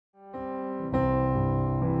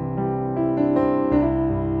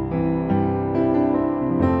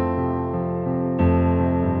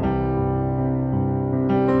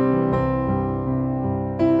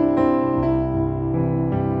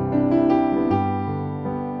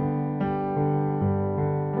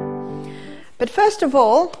But first of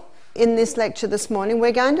all, in this lecture this morning,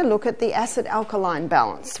 we're going to look at the acid-alkaline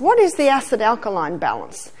balance. What is the acid-alkaline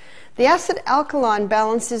balance? The acid-alkaline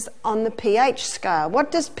balance is on the pH scale.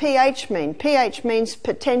 What does pH mean? pH means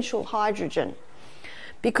potential hydrogen.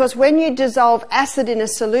 Because when you dissolve acid in a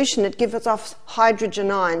solution, it gives off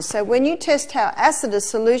hydrogen ions. So when you test how acid a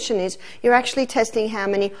solution is, you're actually testing how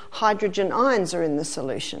many hydrogen ions are in the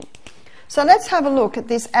solution. So let's have a look at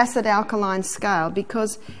this acid-alkaline scale,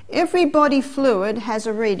 because every body fluid has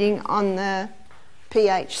a reading on the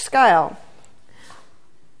pH scale.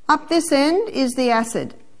 Up this end is the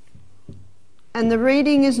acid, and the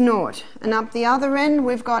reading is 0. And up the other end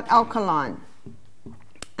we've got alkaline,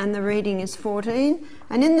 and the reading is 14.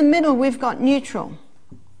 And in the middle we've got neutral.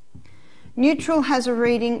 Neutral has a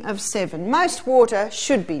reading of 7. Most water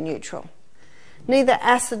should be neutral, neither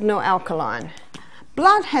acid nor alkaline.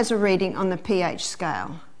 Blood has a reading on the pH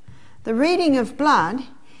scale. The reading of blood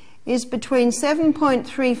is between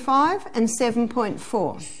 7.35 and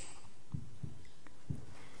 7.4.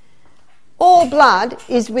 All blood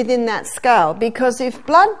is within that scale, because if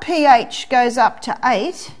blood pH goes up to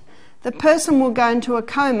 8, the person will go into a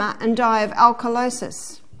coma and die of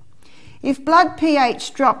alkalosis. If blood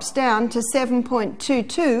pH drops down to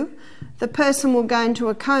 7.22, the person will go into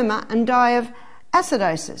a coma and die of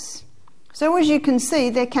acidosis. So as you can see,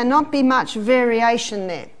 there cannot be much variation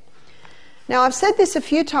there. Now, I've said this a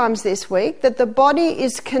few times this week, that the body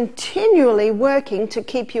is continually working to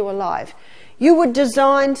keep you alive. You were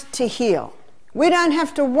designed to heal. We don't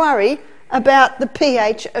have to worry about the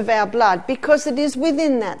pH of our blood, because it is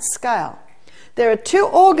within that scale. There are 2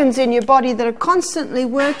 organs in your body that are constantly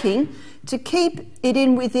working to keep it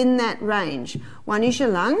within that range. One is your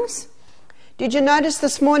lungs. Did you notice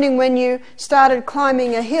this morning when you started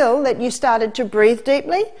climbing a hill that you started to breathe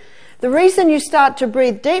deeply? The reason you start to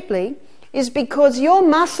breathe deeply is because your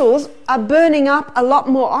muscles are burning up a lot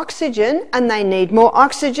more oxygen, and they need more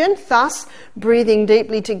oxygen, thus breathing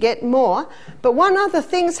deeply to get more. But one other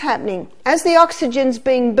thing's happening. As the oxygen's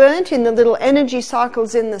being burnt in the little energy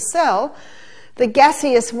cycles in the cell, the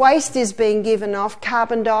gaseous waste is being given off,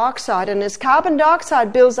 carbon dioxide, and as carbon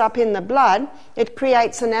dioxide builds up in the blood, it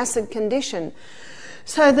creates an acid condition.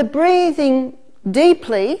 So the breathing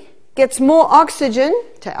deeply gets more oxygen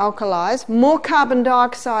to alkalize, more carbon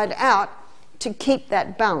dioxide out to keep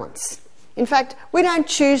that balance. In fact, we don't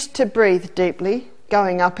choose to breathe deeply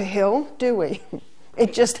going up a hill, do we?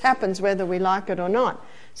 It just happens whether we like it or not.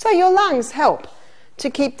 So your lungs help to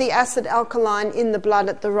keep the acid-alkaline in the blood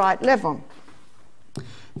at the right level.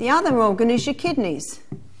 The other organ is your kidneys.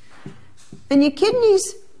 And your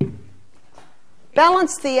kidneys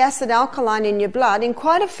balance the acid-alkaline in your blood in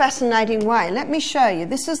quite a fascinating way. Let me show you.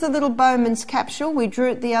 This is the little Bowman's capsule. We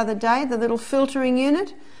drew it the other day, the little filtering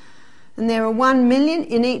unit. And there are 1 million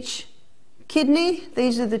in each kidney.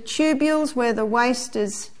 These are the tubules where the waste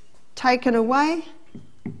is taken away.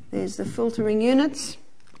 There's the filtering units.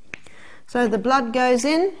 So the blood goes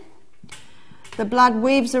in. The blood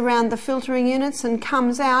weaves around the filtering units and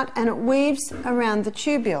comes out, and it weaves around the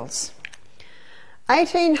tubules.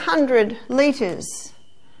 1,800 litres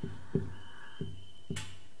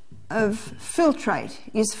of filtrate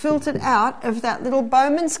is filtered out of that little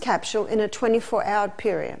Bowman's capsule in a 24-hour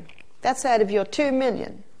period. That's out of your 2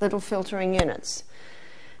 million little filtering units.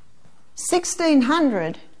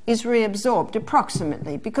 1,600 is reabsorbed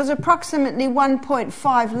approximately, because approximately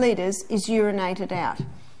 1.5 litres is urinated out.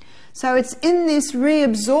 So it's in this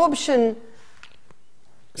reabsorption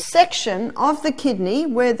section of the kidney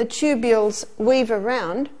where the tubules weave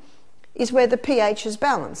around is where the pH is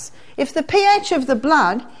balanced. If the pH of the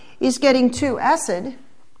blood is getting too acid,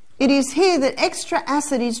 it is here that extra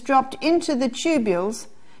acid is dropped into the tubules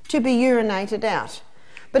to be urinated out.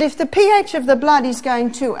 But if the pH of the blood is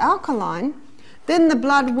going too alkaline, then the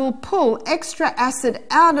blood will pull extra acid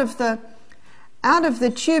out of the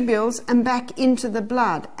tubules and back into the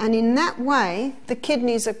blood. And in that way, the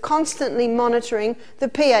kidneys are constantly monitoring the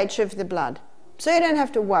pH of the blood. So you don't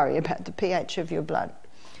have to worry about the pH of your blood.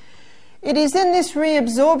 It is in this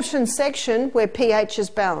reabsorption section where pH is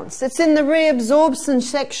balanced. It's in the reabsorption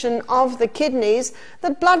section of the kidneys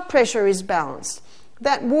that blood pressure is balanced,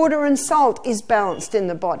 that water and salt is balanced in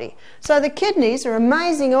the body. So the kidneys are an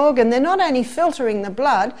amazing organ. They're not only filtering the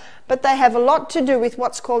blood, but they have a lot to do with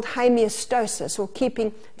what's called homeostasis, or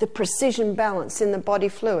keeping the precision balance in the body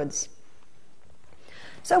fluids.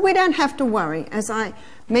 So we don't have to worry, as I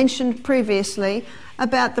mentioned previously,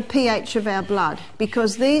 about the pH of our blood,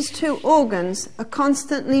 because these 2 organs are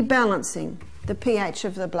constantly balancing the pH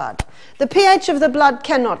of the blood. The pH of the blood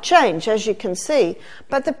cannot change, as you can see,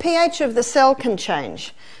 but the pH of the cell can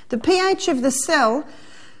change. The pH of the cell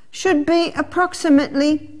should be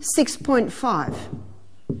approximately 6.5.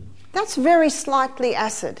 That's very slightly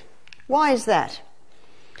acid. Why is that?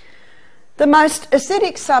 The most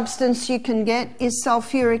acidic substance you can get is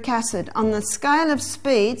sulfuric acid. On the scale of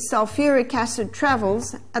speed, sulfuric acid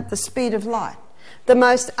travels at the speed of light. The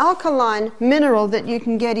most alkaline mineral that you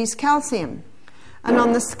can get is calcium. And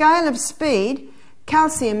on the scale of speed,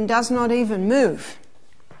 calcium does not even move.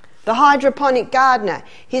 The hydroponic gardener,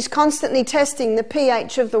 he's constantly testing the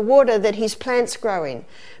pH of the water that his plants grow in.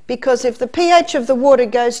 Because if the pH of the water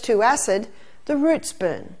goes too acid, the roots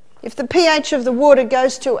burn. If the pH of the water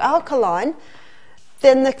goes too alkaline,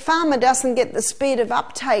 then the farmer doesn't get the speed of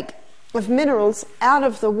uptake of minerals out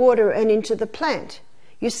of the water and into the plant.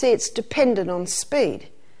 You see, it's dependent on speed.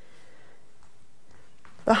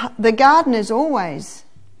 The gardener's always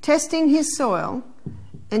testing his soil,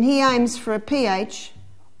 and he aims for a pH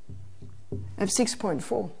of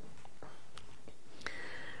 6.4.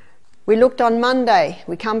 We looked on Monday.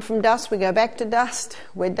 We come from dust, we go back to dust.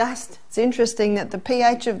 We're dust. It's interesting that the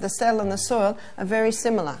pH of the cell and the soil are very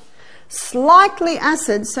similar. Slightly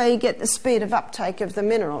acid, so you get the speed of uptake of the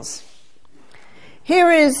minerals.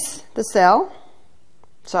 Here is the cell.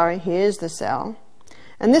 Sorry, here's the cell.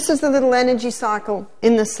 And this is the little energy cycle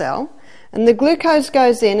in the cell. And the glucose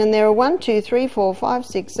goes in, and there are 1, 2, 3, 4, 5,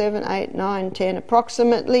 6, 7, 8, 9, 10,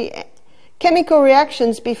 approximately chemical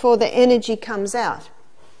reactions before the energy comes out.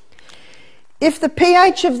 If the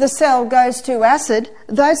pH of the cell goes too acid,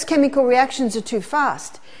 those chemical reactions are too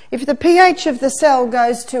fast. If the pH of the cell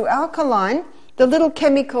goes too alkaline, the little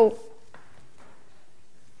chemical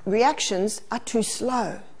reactions are too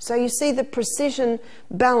slow. So you see, the precision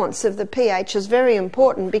balance of the pH is very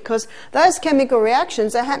important, because those chemical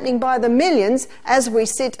reactions are happening by the millions as we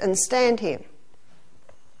sit and stand here.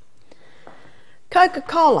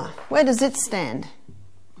 Coca-Cola, where does it stand?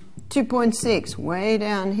 2.6, way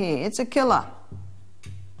down here. It's a killer.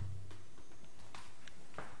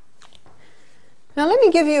 Now let me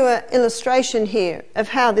give you an illustration here of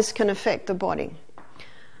how this can affect the body.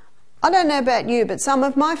 I don't know about you, but some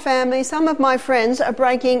of my family, some of my friends are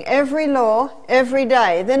breaking every law every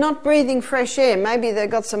day. They're not breathing fresh air. Maybe they've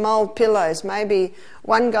got some old pillows. Maybe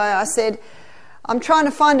one guy, I said, I'm trying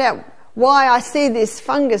to find out why I see this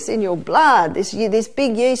fungus in your blood, this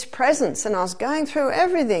big yeast presence. And I was going through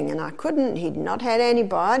everything and I couldn't. He'd not had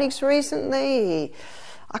antibiotics recently.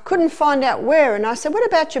 I couldn't find out where. And I said, what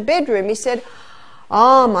about your bedroom? He said,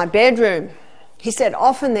 oh, my bedroom. He said,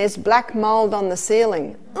 often there's black mould on the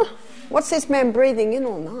ceiling. Oh, what's this man breathing in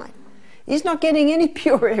all night? He's not getting any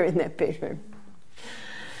pure air in that bedroom.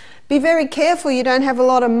 Be very careful you don't have a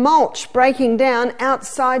lot of mulch breaking down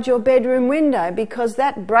outside your bedroom window, because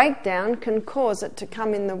that breakdown can cause it to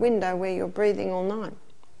come in the window where you're breathing all night.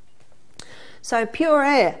 So pure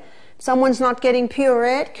air. If someone's not getting pure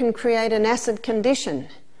air, it can create an acid condition.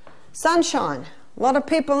 Sunshine. A lot of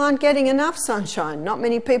people aren't getting enough sunshine. Not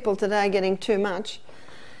many people today are getting too much.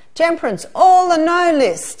 Temperance, all the no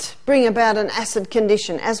list bring about an acid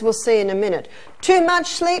condition, as we'll see in a minute. Too much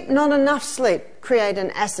sleep, not enough sleep, create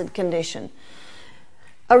an acid condition.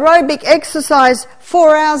 Aerobic exercise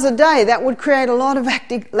 4 hours a day, that would create a lot of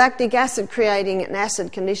lactic acid, creating an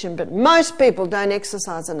acid condition. But most people don't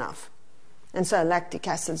exercise enough, and so lactic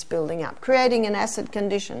acid's building up, creating an acid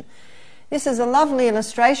condition. This is a lovely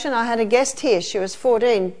illustration. I had a guest here. She was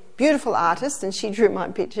 14, beautiful artist, and she drew my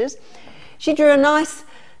pictures. She drew a nice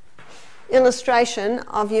illustration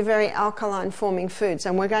of your very alkaline forming foods,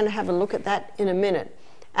 and we're going to have a look at that in a minute.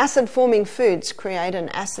 Acid forming foods create an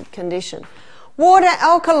acid condition. Water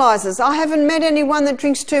alkalizes. I haven't met anyone that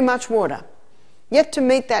drinks too much water. Yet to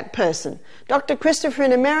meet that person. Dr. Christopher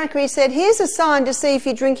in America, he said, here's a sign to see if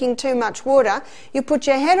you're drinking too much water. You put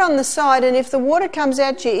your head on the side, and if the water comes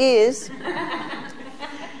out your ears,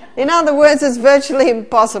 in other words, it's virtually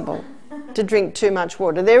impossible to drink too much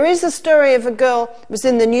water. There is a story of a girl who was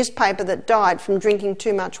in the newspaper that died from drinking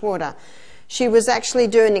too much water. She was actually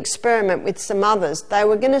doing an experiment with some others. They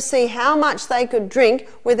were going to see how much they could drink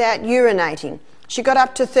without urinating. She got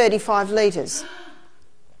up to 35 litres.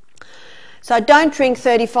 So don't drink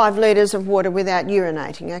 35 litres of water without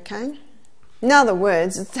urinating, okay? In other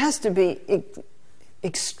words, it has to be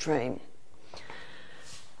extreme.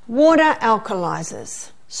 Water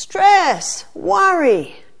alkalizes. Stress,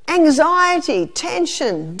 worry, anxiety,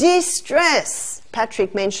 tension, distress.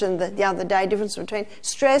 Patrick mentioned the other day difference between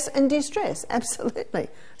stress and distress. Absolutely. I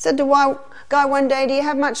said to a guy one day, do you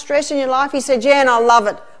have much stress in your life? He said, yeah, and I love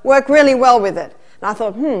it. Work really well with it. And I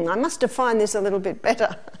thought, I must define this a little bit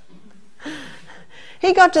better.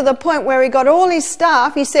 He got to the point where he got all his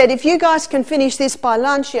staff. He said, if you guys can finish this by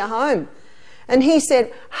lunch, you're home. And he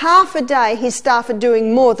said half a day his staff are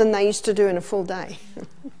doing more than they used to do in a full day.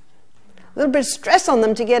 A little bit of stress on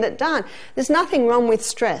them to get it done. There's nothing wrong with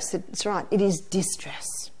stress. It's right. It is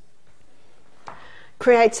distress.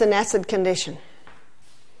 Creates an acid condition.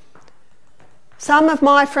 Some of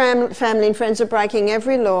my family and friends are breaking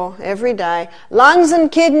every law every day. Lungs and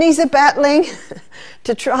kidneys are battling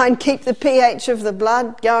to try and keep the pH of the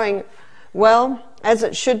blood going well, as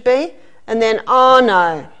it should be. And then, oh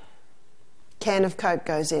no, can of Coke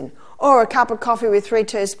goes in. Or a cup of coffee with 3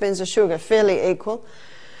 teaspoons of sugar, fairly equal.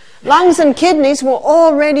 Lungs and kidneys were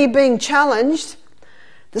already being challenged.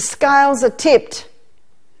 The scales are tipped.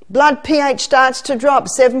 Blood pH starts to drop,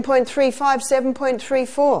 7.35,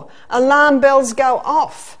 7.34. Alarm bells go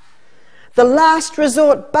off. The last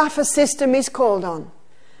resort buffer system is called on.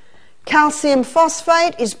 Calcium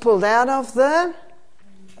phosphate is pulled out of the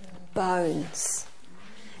bones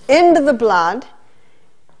into the blood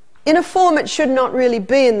in a form it should not really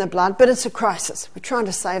be in the blood, but it's a crisis. We're trying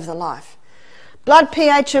to save the life. Blood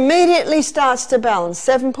pH immediately starts to balance,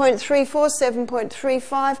 7.34,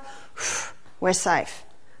 7.35, we're safe,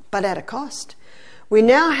 but at a cost. We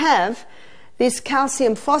now have this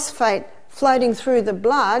calcium phosphate floating through the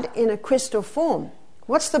blood in a crystal form.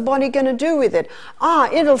 What's the body going to do with it?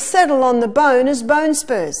 It'll settle on the bone as bone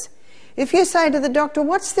spurs. If you say to the doctor,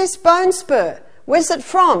 what's this bone spur? Where's it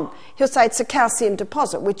from? He'll say it's a calcium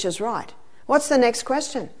deposit, which is right. What's the next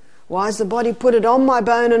question? Why has the body put it on my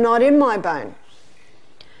bone and not in my bone?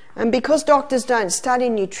 And because doctors don't study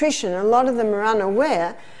nutrition, a lot of them are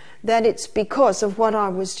unaware that it's because of what I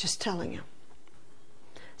was just telling you.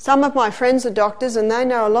 Some of my friends are doctors and they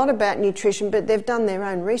know a lot about nutrition, but they've done their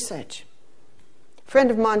own research. A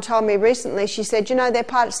friend of mine told me recently, she said, you know,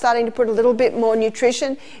 they're starting to put a little bit more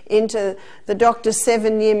nutrition into the doctor's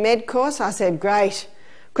 7-year med course. I said, great.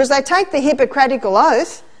 Because they take the Hippocratical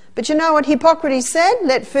oath, but you know what Hippocrates said?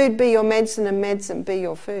 Let food be your medicine and medicine be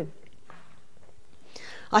your food.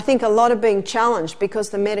 I think a lot are being challenged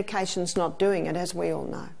because the medication's not doing it, as we all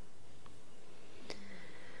know.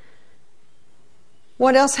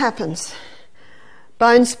 What else happens?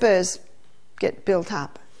 Bone spurs get built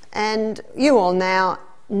up. And you all now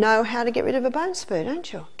know how to get rid of a bone spur,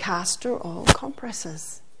 don't you? Castor oil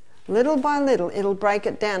compresses. Little by little, it'll break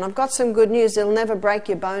it down. I've got some good news. It'll never break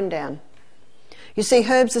your bone down. You see,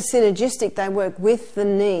 herbs are synergistic. They work with the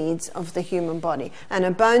needs of the human body. And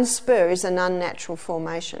a bone spur is an unnatural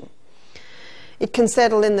formation. It can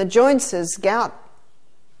settle in the joints as gout,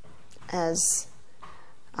 as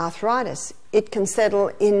arthritis. It can settle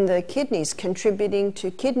in the kidneys, contributing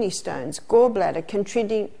to kidney stones, gallbladder,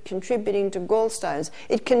 contributing to gallstones.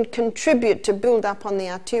 It can contribute to build up on the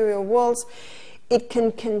arterial walls. It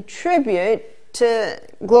can contribute to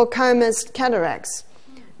glaucomas, cataracts.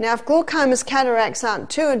 Now, if glaucomas, cataracts aren't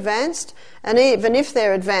too advanced, and even if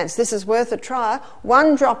they're advanced, this is worth a try,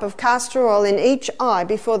 1 drop of castor oil in each eye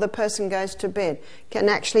before the person goes to bed can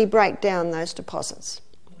actually break down those deposits.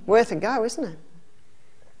 Worth a go, isn't it?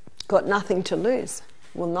 Got nothing to lose.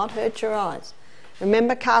 Will not hurt your eyes.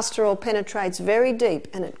 Remember, castor oil penetrates very deep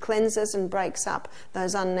and it cleanses and breaks up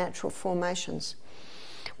those unnatural formations.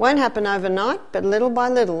 Won't happen overnight, but little by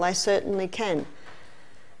little they certainly can.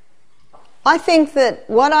 I think that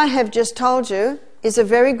what I have just told you is a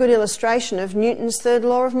very good illustration of Newton's third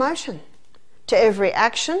law of motion. To every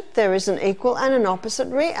action, there is an equal and an opposite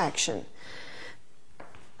reaction.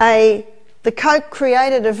 The Coke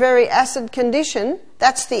created a very acid condition.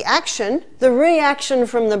 That's the action. The reaction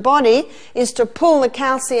from the body is to pull the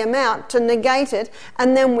calcium out, to negate it,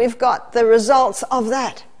 and then we've got the results of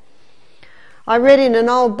that. I read in an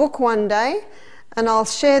old book one day, and I'll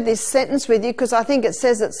share this sentence with you because I think it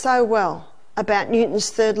says it so well about Newton's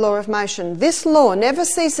third law of motion. This law never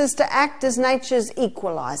ceases to act as nature's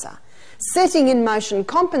equalizer, setting in motion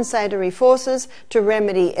compensatory forces to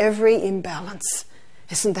remedy every imbalance.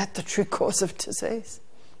 Isn't that the true cause of disease?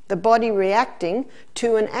 The body reacting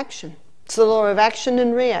to an action. It's the law of action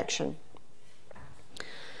and reaction.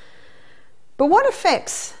 But what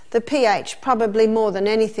affects the pH probably more than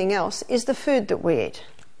anything else is the food that we eat.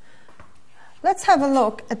 Let's have a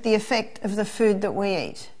look at the effect of the food that we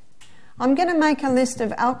eat. I'm going to make a list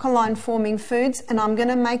of alkaline forming foods and I'm going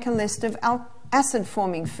to make a list of acid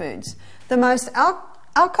forming foods. The most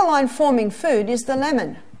alkaline forming food is the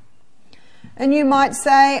lemon. And you might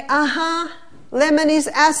say, lemon is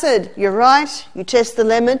acid. You're right. You test the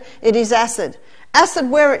lemon, it is acid.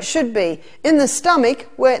 Acid where it should be, in the stomach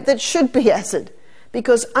where that should be acid.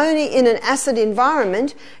 Because only in an acid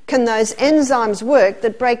environment can those enzymes work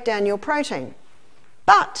that break down your protein.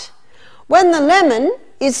 But when the lemon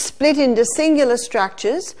is split into singular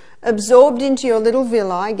structures absorbed into your little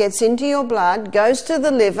villi, gets into your blood, goes to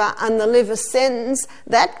the liver, and the liver sends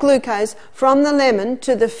that glucose from the lemon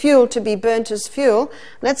to the fuel to be burnt as fuel.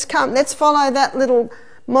 Let's follow that little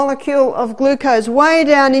molecule of glucose way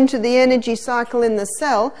down into the energy cycle in the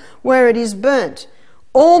cell where it is burnt.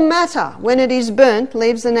 All matter, when it is burnt,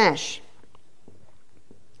 leaves an ash.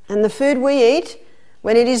 And the food we eat,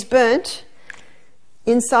 when it is burnt,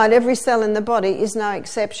 inside every cell in the body is no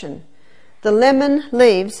exception. The lemon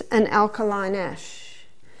leaves an alkaline ash.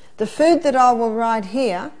 The food that I will write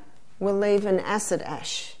here will leave an acid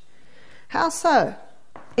ash. How so?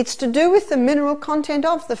 It's to do with the mineral content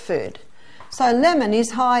of the food. So lemon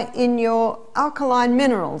is high in your alkaline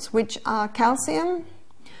minerals, which are calcium,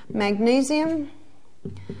 magnesium,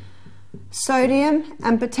 sodium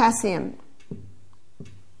and potassium.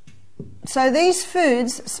 So these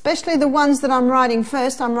foods, especially the ones that I'm writing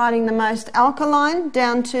first, I'm writing the most alkaline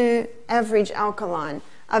down to average alkaline,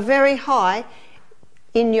 are very high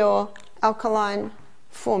in your alkaline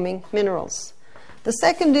forming minerals. The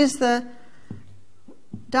second is the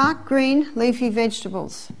dark green leafy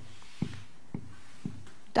vegetables.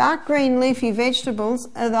 Dark green leafy vegetables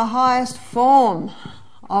are the highest form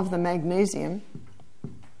of the magnesium.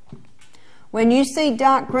 When you see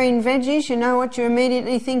dark green veggies, you know what you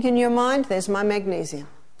immediately think in your mind? There's my magnesium.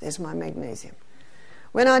 There's my magnesium.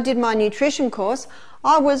 When I did my nutrition course,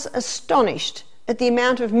 I was astonished at the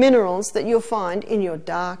amount of minerals that you'll find in your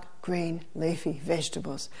dark green leafy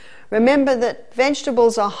vegetables. Remember that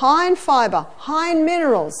vegetables are high in fibre, high in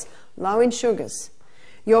minerals, low in sugars.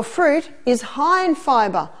 Your fruit is high in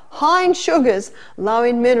fibre, high in sugars, low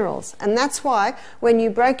in minerals. And that's why when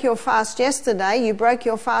you broke your fast yesterday, you broke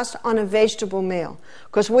your fast on a vegetable meal,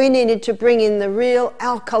 because we needed to bring in the real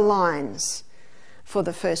alkalines for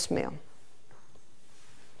the first meal.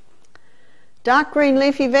 Dark green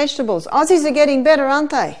leafy vegetables. Aussies are getting better,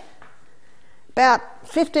 aren't they? About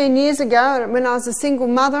 15 years ago, when I was a single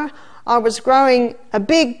mother, I was growing a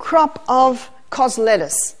big crop of cos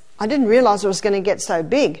lettuce. I didn't realise it was going to get so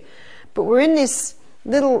big. But we're in this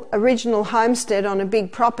little original homestead on a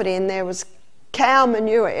big property, and there was cow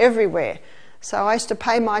manure everywhere. So I used to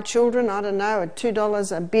pay my children, I don't know,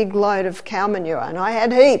 $2 a big load of cow manure, and I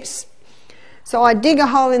had heaps. So I'd dig a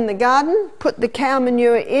hole in the garden, put the cow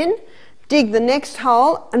manure in, dig the next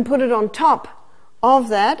hole and put it on top of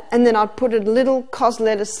that, and then I'd put a little cos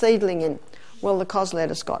lettuce seedling in. Well, the cos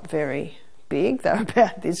lettuce got very big, they were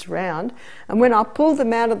about this round, and when I pulled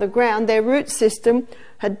them out of the ground, their root system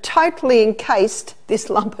had totally encased this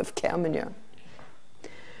lump of cow manure.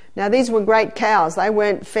 Now these were great cows, they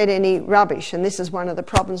weren't fed any rubbish, and this is one of the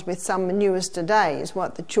problems with some manures today, is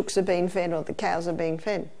what the chooks are being fed or the cows are being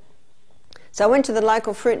fed. So I went to the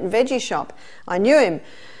local fruit and veggie shop, I knew him,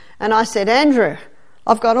 and I said, Andrew,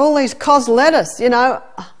 I've got all these cos lettuce,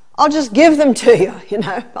 I'll just give them to you,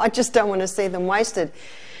 I just don't want to see them wasted.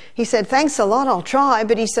 He said, thanks a lot, I'll try,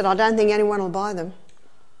 but he said, I don't think anyone will buy them.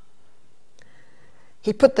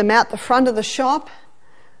 He put them out the front of the shop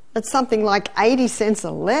at something like 80 cents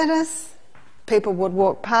a lettuce. People would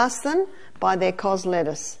walk past them, buy their cos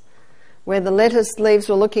lettuce, where the lettuce leaves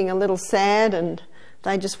were looking a little sad and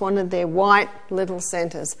they just wanted their white little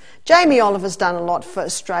centres. Jamie Oliver's done a lot for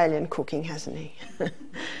Australian cooking, hasn't he?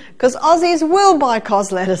 Because Aussies will buy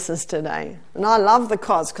cos lettuces today. And I love the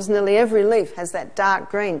cos because nearly every leaf has that dark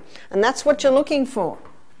green. And that's what you're looking for.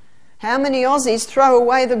 How many Aussies throw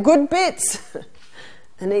away the good bits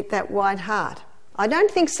and eat that white heart? I don't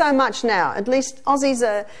think so much now. At least Aussies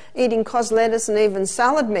are eating cos lettuce and even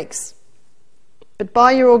salad mix. But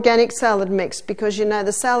buy your organic salad mix, because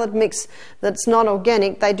the salad mix that's not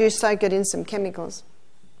organic, they do soak it in some chemicals.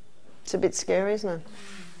 It's a bit scary, isn't it?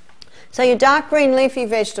 So your dark green leafy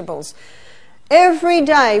vegetables. Every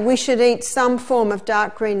day we should eat some form of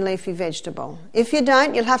dark green leafy vegetable. If you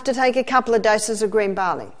don't, you'll have to take a couple of doses of green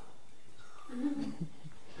barley.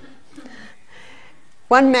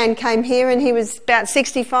 One man came here and he was about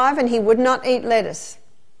 65 and he would not eat lettuce.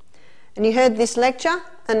 And he heard this lecture,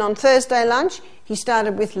 and on Thursday lunch he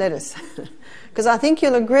started with lettuce. Because I think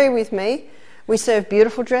you'll agree with me, we serve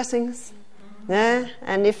beautiful dressings. Yeah?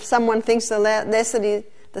 And if someone thinks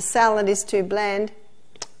the salad is too bland,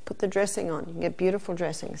 put the dressing on. You can get beautiful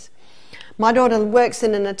dressings. My daughter works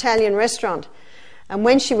in an Italian restaurant, and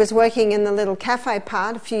when she was working in the little cafe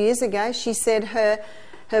part a few years ago, she said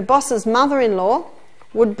her boss's mother-in-law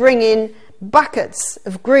would bring in buckets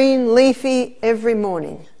of green leafy every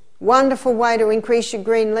morning. Wonderful way to increase your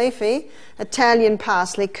green leafy: Italian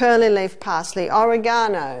parsley, curly leaf parsley,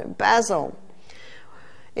 oregano, basil.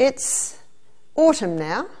 It's autumn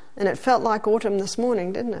now, and it felt like autumn this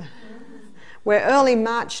morning, didn't it? We're early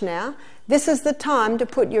March now. This is the time to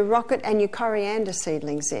put your rocket and your coriander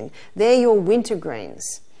seedlings in. They're your winter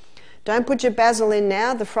greens. Don't put your basil in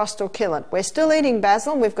now, the frost will kill it. We're still eating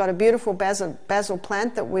basil. We've got a beautiful basil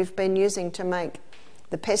plant that we've been using to make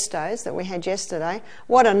the pestos that we had yesterday.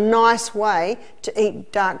 What a nice way to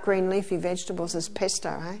eat dark green leafy vegetables as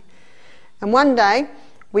pesto, eh? And one day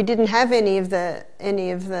we didn't have any of the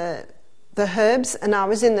herbs, and I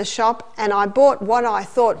was in the shop and I bought what I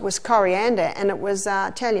thought was coriander, and it was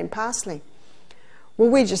Italian parsley. Well,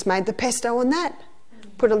 we just made the pesto on that.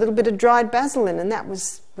 Put a little bit of dried basil in, and that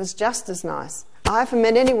was just as nice. I haven't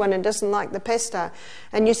met anyone who doesn't like the pesto.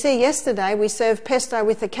 And you see, yesterday we served pesto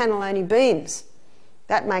with the cannellini beans.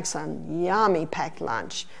 That makes a yummy packed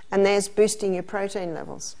lunch. And there's boosting your protein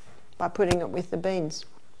levels by putting it with the beans.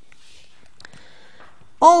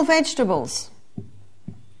 All vegetables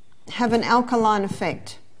have an alkaline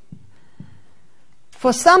effect.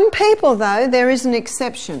 For some people, though, there is an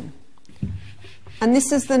exception. And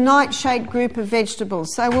this is the nightshade group of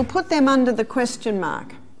vegetables. So we'll put them under the question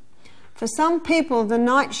mark. For some people, the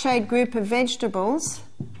nightshade group of vegetables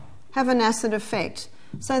have an acid effect.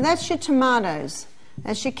 So that's your tomatoes,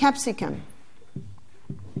 that's your capsicum,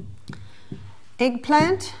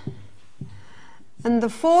 eggplant, and the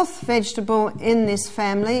fourth vegetable in this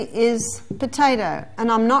family is potato.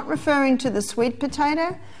 And I'm not referring to the sweet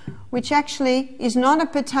potato, which actually is not a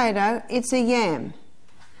potato, it's a yam.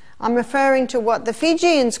 I'm referring to what the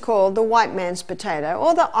Fijians call the white man's potato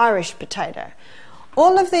or the Irish potato.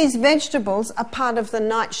 All of these vegetables are part of the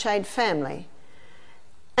nightshade family.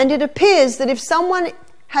 And it appears that if someone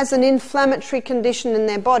has an inflammatory condition in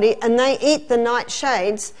their body and they eat the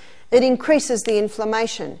nightshades, it increases the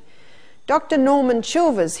inflammation. Dr. Norman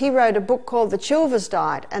Chilvers, he wrote a book called The Chilvers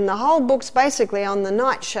Diet, and the whole book's basically on the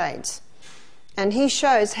nightshades. And he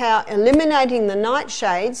shows how eliminating the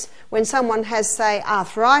nightshades when someone has, say,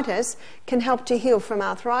 arthritis, can help to heal from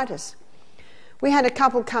arthritis. We had a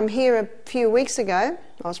couple come here a few weeks ago,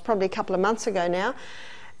 it was probably a couple of months ago now,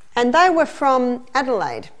 and they were from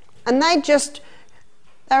Adelaide. And they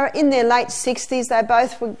were in their late 60s, they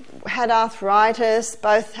both had arthritis,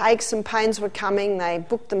 both aches and pains were coming, they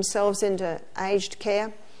booked themselves into aged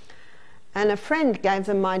care. And a friend gave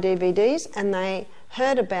them my DVDs, and they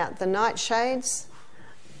heard about the nightshades,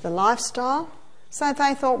 the lifestyle. So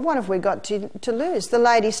they thought, what have we got to lose? The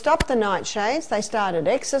lady stopped the nightshades, they started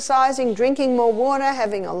exercising, drinking more water,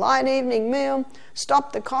 having a light evening meal,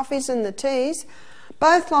 stopped the coffees and the teas,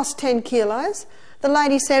 both lost 10 kilos. The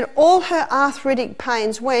lady said all her arthritic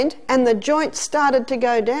pains went and the joints started to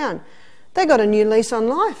go down. They got a new lease on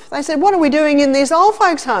life. They said, what are we doing in this old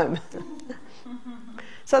folks' home?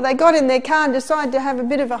 So they got in their car and decided to have a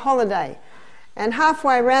bit of a holiday. And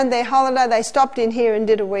halfway around their holiday, they stopped in here and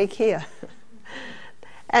did a week here.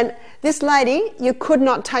 And this lady, you could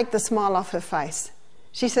not take the smile off her face.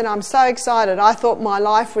 She said, I'm so excited. I thought my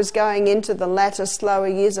life was going into the latter, slower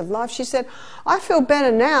years of life. She said, I feel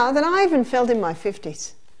better now than I even felt in my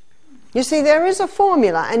 50s. You see, there is a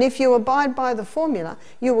formula, and if you abide by the formula,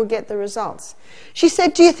 you will get the results. She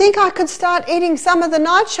said, do you think I could start eating some of the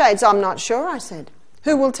nightshades? I'm not sure, I said.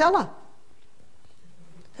 Who will tell her?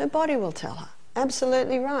 Her body will tell her.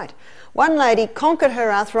 Absolutely right. One lady conquered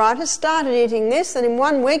her arthritis, started eating this, and in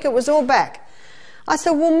 1 week it was all back. I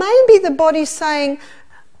said, well, maybe the body's saying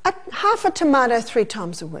half a tomato 3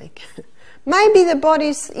 times a week. Maybe the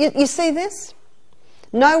body's... You see this?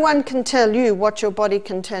 No one can tell you what your body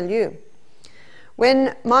can tell you.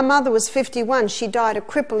 When my mother was 51, she died a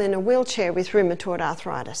cripple in a wheelchair with rheumatoid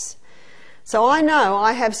arthritis. So I know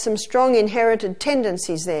I have some strong inherited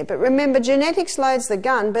tendencies there. But remember, genetics loads the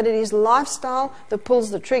gun, but it is lifestyle that pulls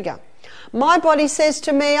the trigger. My body says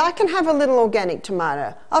to me, I can have a little organic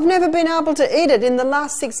tomato. I've never been able to eat it. In the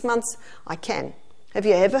last 6 months, I can. Have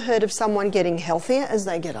you ever heard of someone getting healthier as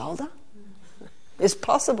they get older? It's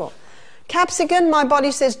possible. Capsicum, my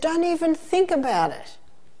body says, don't even think about it.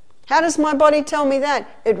 How does my body tell me that?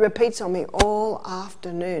 It repeats on me all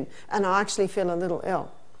afternoon, and I actually feel a little ill.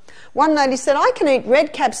 One lady said, I can eat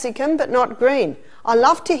red capsicum, but not green. I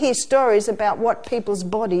love to hear stories about what people's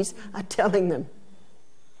bodies are telling them.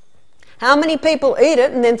 How many people eat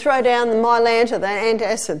it and then throw down the Mylanta, the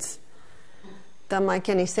antacids? Doesn't make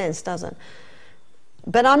any sense, does it?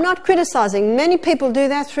 But I'm not criticising. Many people do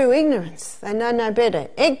that through ignorance. They know no better.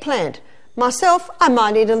 Eggplant. Myself, I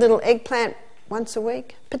might eat a little eggplant once a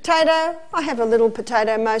week. Potato, I have a little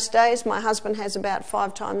potato most days. My husband has about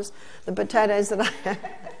 5 times the potatoes that I have.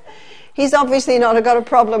 He's obviously not got a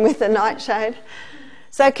problem with the nightshade.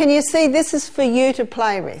 So can you see, this is for you to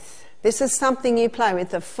play with. This is something you play with.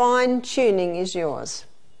 The fine tuning is yours.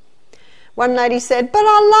 One lady said, but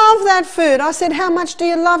I love that food. I said, how much do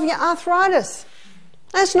you love your arthritis?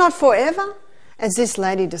 That's not forever, as this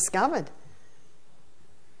lady discovered.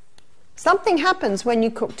 Something happens when you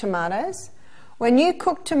cook tomatoes. When you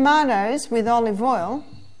cook tomatoes with olive oil,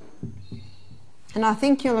 and I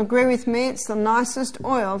think you'll agree with me, it's the nicest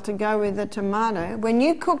oil to go with a tomato. When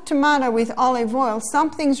you cook tomato with olive oil,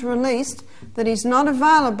 something's released that is not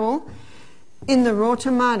available in the raw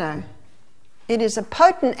tomato. It is a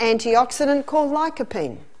potent antioxidant called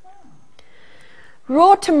lycopene.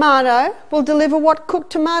 Raw tomato will deliver what cooked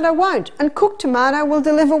tomato won't, and cooked tomato will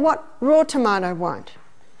deliver what raw tomato won't.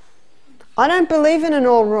 I don't believe in an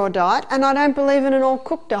all raw diet, and I don't believe in an all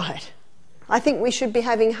cooked diet. I think we should be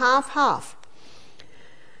having half-half.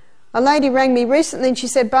 A lady rang me recently and she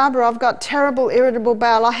said, Barbara, I've got terrible irritable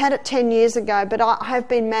bowel. I had it 10 years ago, but I have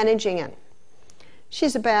been managing it.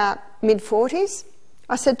 She's about mid-40s.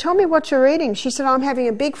 I said, tell me what you're eating. She said, I'm having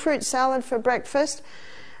a big fruit salad for breakfast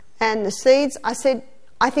and the seeds. I said,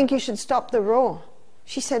 I think you should stop the raw.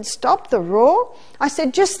 She said, stop the raw? I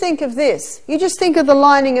said, just think of this. You just think of the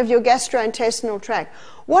lining of your gastrointestinal tract.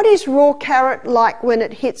 What is raw carrot like when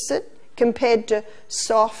it hits it compared to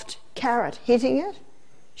soft carrot hitting it?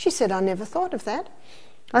 She said, I never thought of that.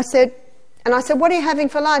 I said, what are you having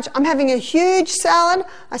for lunch? I'm having a huge salad.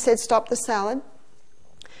 I said, stop the salad.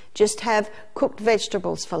 Just have cooked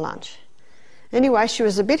vegetables for lunch. Anyway, she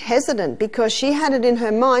was a bit hesitant because she had it in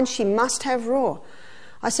her mind she must have raw.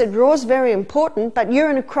 I said, raw's very important, but you're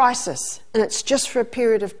in a crisis and it's just for a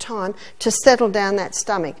period of time to settle down that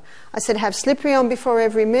stomach. I said, have slippery on before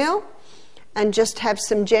every meal and just have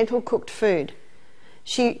some gentle cooked food.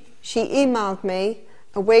 She emailed me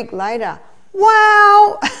a week later,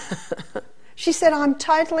 wow! She said, I'm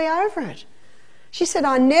totally over it. She said,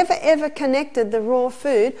 I never ever connected the raw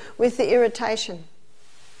food with the irritation.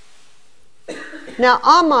 Now,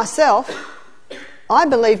 I myself, I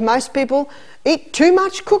believe most people eat too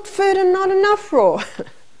much cooked food and not enough raw.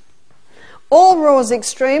 All raw is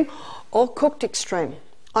extreme, all cooked extreme.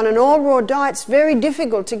 On an all raw diet, it's very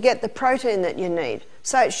difficult to get the protein that you need.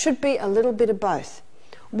 So it should be a little bit of both.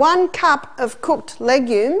 1 cup of cooked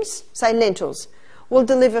legumes, say lentils, will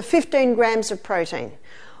deliver 15 grams of protein.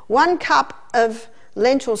 1 cup of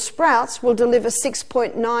lentil sprouts will deliver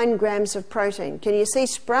 6.9 grams of protein. Can you see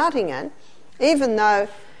sprouting it, even though,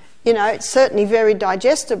 you know, it's certainly very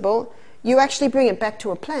digestible, you actually bring it back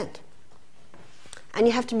to a plant. And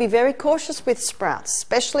you have to be very cautious with sprouts,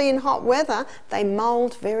 especially in hot weather, they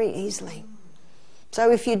mould very easily.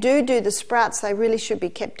 So if you do the sprouts, they really should be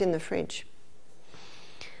kept in the fridge.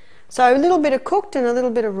 So a little bit of cooked and a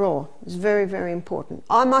little bit of raw is very, very important.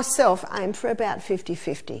 I myself aim for about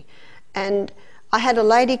 50-50. And I had a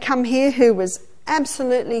lady come here who was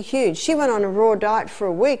absolutely huge. She went on a raw diet for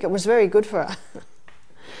a week. It was very good for her.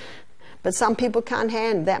 But some people can't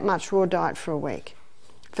handle that much raw diet for a week.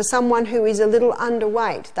 For someone who is a little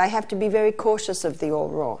underweight, they have to be very cautious of the all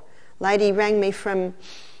raw. Lady rang me from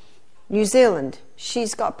New Zealand.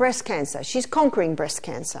 She's got breast cancer. She's conquering breast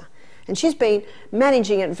cancer. And she's been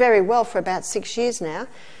managing it very well for about 6 years now.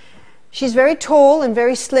 She's very tall and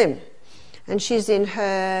very slim. And she'll be in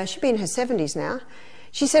her 70s now.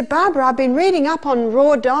 She said, Barbara, I've been reading up on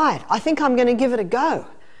raw diet. I think I'm going to give it a go.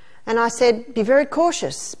 And I said, be very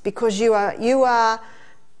cautious because you are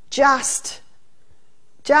just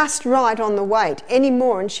right on the weight. Any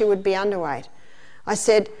more and she would be underweight. I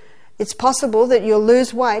said, it's possible that you'll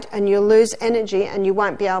lose weight and you'll lose energy and you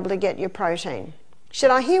won't be able to get your protein. She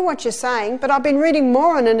said, I hear what you're saying, but I've been reading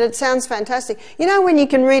more on it and it sounds fantastic. You know when you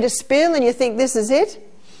can read a spiel and you think this is it?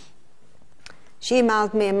 She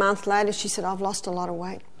emailed me a month later. She said, I've lost a lot of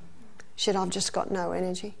weight. She said, I've just got no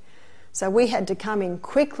energy. So we had to come in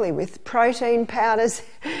quickly with protein powders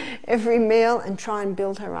every meal and try and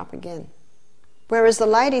build her up again. Whereas the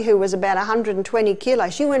lady who was about 120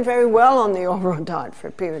 kilos, she went very well on the all raw diet for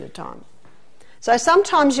a period of time. So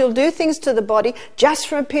sometimes you'll do things to the body just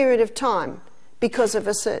for a period of time because of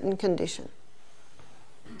a certain condition.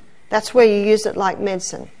 That's where you use it like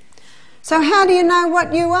medicine. So how do you know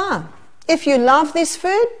what you are? If you love this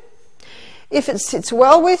food, if it sits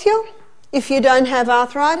well with you, if you don't have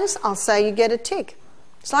arthritis, I'll say you get a tick.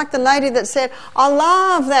 It's like the lady that said, I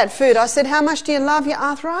love that food. I said, how much do you love your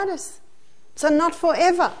arthritis? So not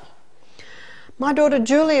forever. My daughter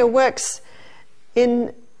Julia works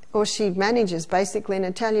she manages basically an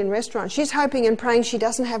Italian restaurant. She's hoping and praying she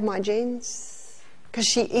doesn't have my genes because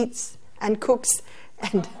she eats and cooks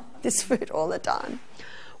and this food all the time.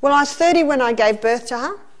 Well, I was 30 when I gave birth to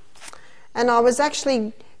her and I was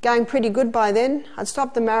actually going pretty good by then. I'd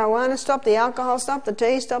stopped the marijuana, stopped the alcohol, stopped the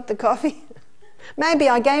tea, stopped the coffee. Maybe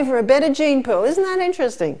I gave her a better gene pool. Isn't that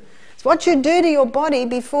interesting? It's what you do to your body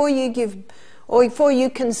before you give, or before you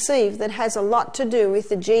conceive, that has a lot to do with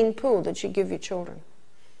the gene pool that you give your children.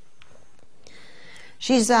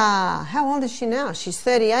 She's, how old is she now? She's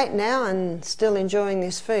 38 now and still enjoying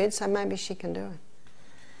this food, so maybe she can do it.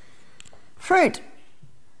 Fruit.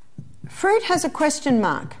 Fruit has a question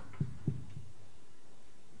mark.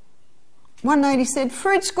 One lady said,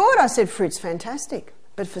 fruit's good. I said, fruit's fantastic.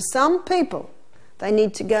 But for some people, they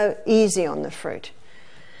need to go easy on the fruit.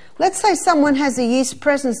 Let's say someone has a yeast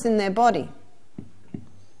presence in their body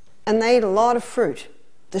and they eat a lot of fruit.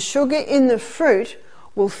 The sugar in the fruit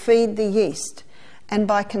will feed the yeast. And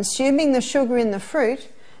by consuming the sugar in the fruit,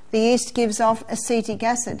 the yeast gives off acetic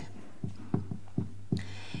acid.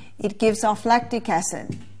 It gives off lactic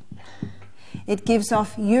acid. It gives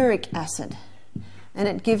off uric acid. And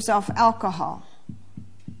it gives off alcohol,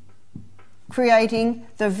 creating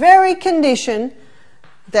the very condition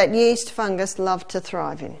that yeast fungus love to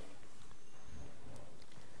thrive in.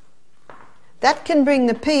 That can bring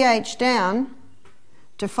the pH down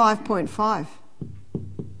to 5.5.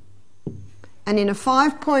 And in a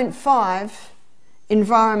 5.5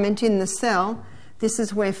 environment in the cell, this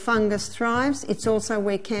is where fungus thrives. It's also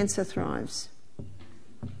where cancer thrives.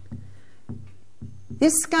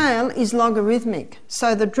 This scale is logarithmic,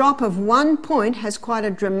 so the drop of 1 point has quite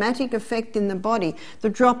a dramatic effect in the body.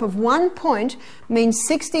 The drop of 1 point means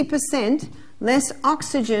 60% less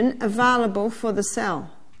oxygen available for the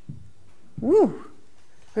cell. Woo!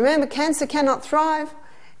 Remember, cancer cannot thrive.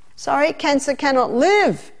 Cancer cannot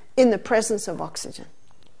live in the presence of oxygen.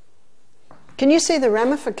 Can you see the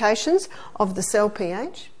ramifications of the cell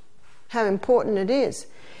pH? How important it is.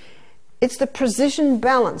 It's the precision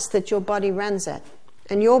balance that your body runs at.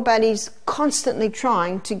 And your body's constantly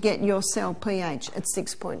trying to get your cell pH at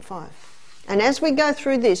 6.5. And as we go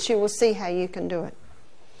through this, you will see how you can do it.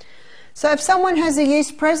 So if someone has a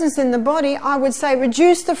yeast presence in the body, I would say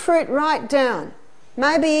reduce the fruit right down.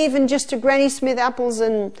 Maybe even just to Granny Smith apples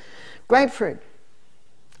and grapefruit.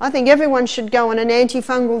 I think everyone should go on an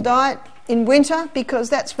antifungal diet in winter, because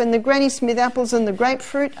that's when the Granny Smith apples and the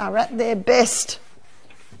grapefruit are at their best.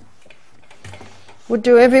 Would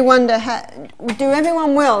do everyone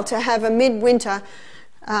well to have a midwinter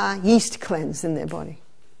yeast cleanse in their body.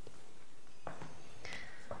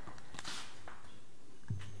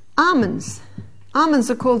 Almonds.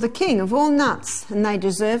 Almonds are called the king of all nuts, and they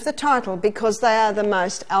deserve the title because they are the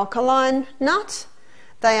most alkaline nut.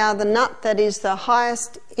 They are the nut that is the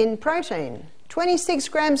highest in protein. 26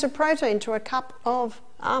 grams of protein to a cup of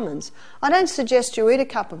almonds. I don't suggest you eat a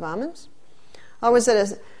cup of almonds. I was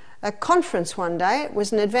at a conference one day. It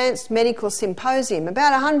was an advanced medical symposium,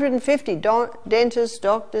 about 150 dentists,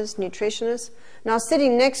 doctors, nutritionists, and I was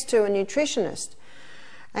sitting next to a nutritionist,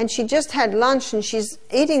 and she just had lunch and she's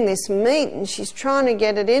eating this meat and she's trying to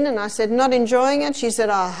get it in, and I said, not enjoying it? She said,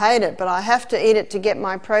 I hate it, but I have to eat it to get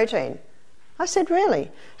my protein. I said,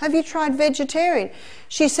 really? Have you tried vegetarian?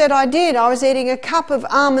 She said, I did. I was eating a cup of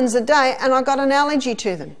almonds a day and I got an allergy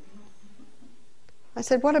to them. I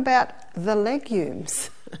said, what about the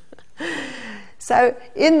legumes? So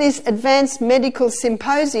in this advanced medical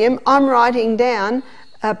symposium, I'm writing down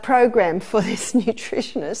a program for this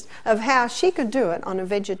nutritionist of how she could do it on a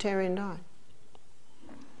vegetarian diet.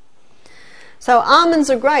 So almonds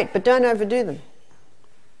are great, but don't overdo them.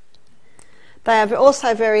 They are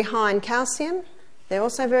also very high in calcium. They're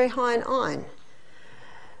also very high in iron.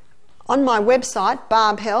 On my website,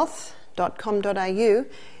 barbhealth.com.au,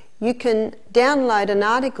 you can download an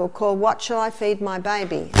article called What Shall I Feed My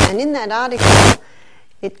Baby? And in that article,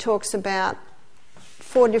 it talks about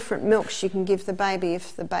 4 different milks you can give the baby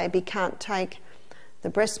if the baby can't take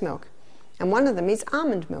the breast milk. And one of them is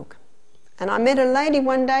almond milk. And I met a lady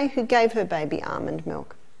one day who gave her baby almond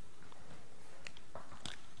milk.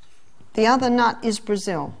 The other nut is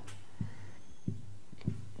Brazil.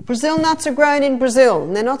 Brazil nuts are grown in Brazil,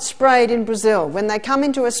 and they're not sprayed in Brazil. When they come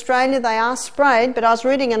into Australia, they are sprayed, but I was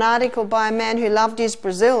reading an article by a man who loved his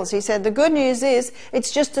Brazils. He said the good news is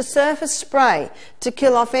it's just a surface spray to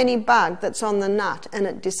kill off any bug that's on the nut, and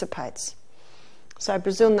it dissipates. So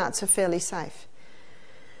Brazil nuts are fairly safe.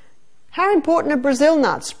 How important are Brazil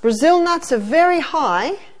nuts? Brazil nuts are very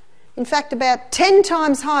high, in fact about 10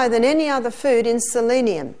 times higher than any other food, in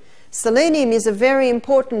selenium. Selenium is a very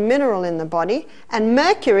important mineral in the body, and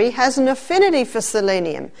mercury has an affinity for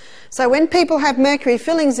selenium. So when people have mercury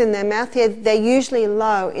fillings in their mouth, they're usually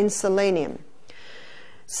low in selenium.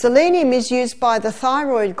 Selenium is used by the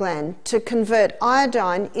thyroid gland to convert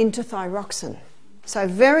iodine into thyroxine. So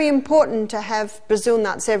very important to have Brazil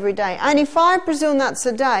nuts every day. Only 5 Brazil nuts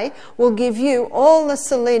a day will give you all the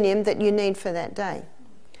selenium that you need for that day.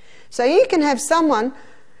 So you can have someone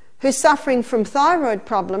who's suffering from thyroid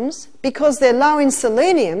problems because they're low in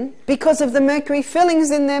selenium because of the mercury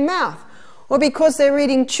fillings in their mouth, or because they're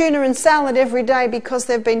eating tuna and salad every day because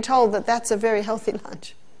they've been told that that's a very healthy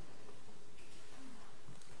lunch.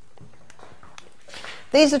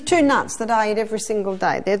 These are two nuts that I eat every single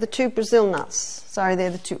day. They're the two Brazil nuts. Sorry,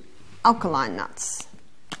 they're the two alkaline nuts.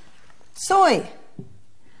 Soy.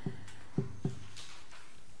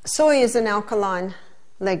 Soy is an alkaline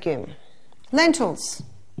legume. Lentils.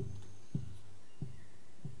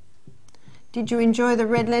 Did you enjoy the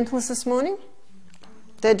red lentils this morning?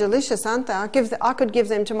 They're delicious, aren't they? I could give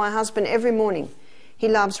them to my husband every morning. He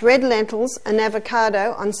loves red lentils and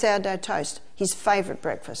avocado on sourdough toast. His favourite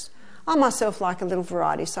breakfast. I myself like a little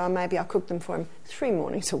variety, so maybe I cook them for him 3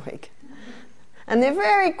 mornings a week. And they're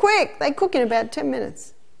very quick. They cook in about 10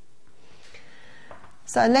 minutes.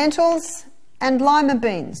 So lentils and lima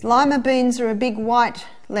beans. Lima beans are a big white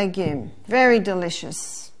legume. Very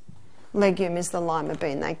delicious legume is the lima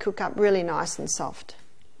bean. They cook up really nice and soft.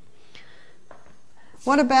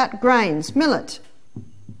 What about grains? Millet.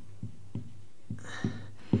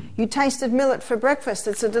 You tasted millet for breakfast.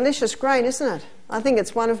 It's a delicious grain, isn't it? I think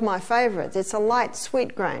it's one of my favourites. It's a light,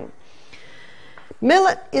 sweet grain.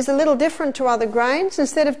 Millet is a little different to other grains.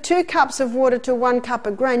 Instead of 2 cups of water to 1 cup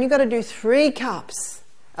of grain, you've got to do 3 cups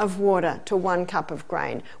of water to 1 cup of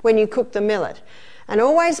grain when you cook the millet. And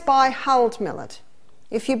always buy hulled millet.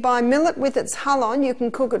 If you buy millet with its hull on, you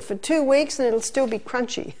can cook it for 2 weeks and it'll still be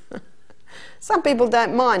crunchy. Some people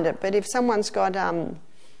don't mind it, but if someone's got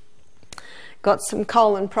some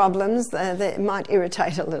colon problems, it might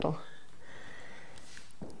irritate a little.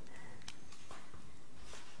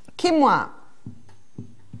 Quinoa.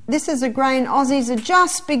 This is a grain Aussies are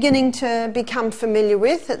just beginning to become familiar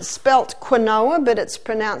with. It's spelt quinoa, but it's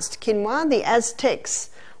pronounced quinoa. The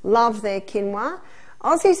Aztecs love their quinoa.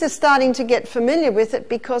 Aussies are starting to get familiar with it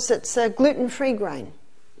because it's a gluten-free grain.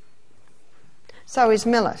 So is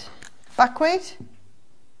millet. Buckwheat.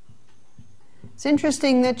 It's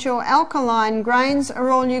interesting that your alkaline grains are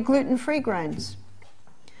all your gluten-free grains.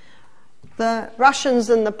 The Russians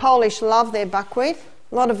and the Polish love their buckwheat.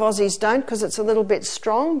 A lot of Aussies don't because it's a little bit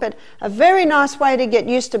strong, but a very nice way to get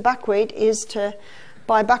used to buckwheat is to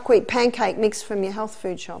buy buckwheat pancake mix from your health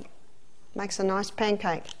food shop. Makes a nice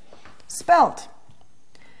pancake. Spelt.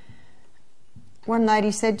 One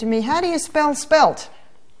lady said to me, "How do you spell spelt?"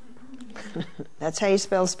 That's how you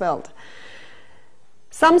spell spelt.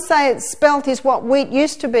 Some say spelt is what wheat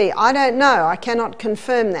used to be. I don't know. I cannot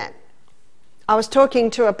confirm that. I was talking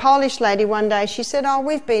to a Polish lady one day. She said, "Oh,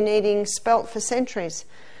 we've been eating spelt for centuries."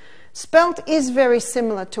 Spelt is very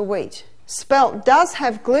similar to wheat. Spelt does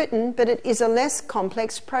have gluten, but it is a less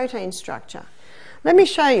complex protein structure. Let me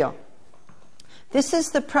show you. This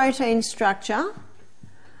is the protein structure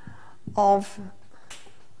of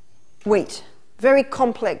wheat. Very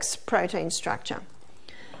complex protein structure.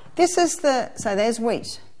 So there's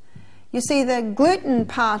wheat. You see the gluten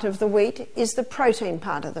part of the wheat is the protein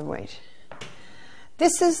part of the wheat.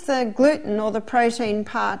 This is the gluten or the protein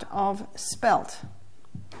part of spelt.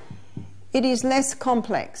 It is less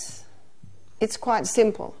complex. It's quite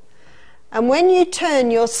simple. And when you turn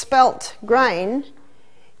your spelt grain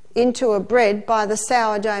into a bread by the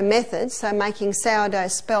sourdough method, so making sourdough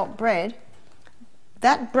spelt bread,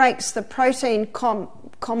 that breaks the protein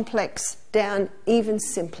complex down even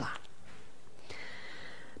simpler.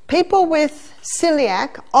 People with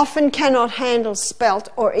celiac often cannot handle spelt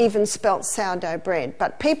or even spelt sourdough bread,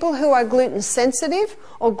 but people who are gluten sensitive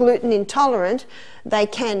or gluten intolerant, they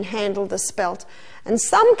can handle the spelt. And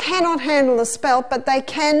some cannot handle the spelt, but they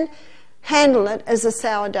can handle it as a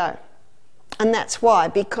sourdough. And that's why,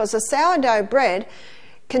 because a sourdough bread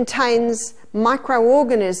contains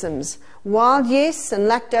microorganisms, wild yeast and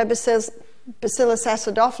Lactobacillus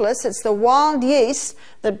acidophilus. It's the wild yeast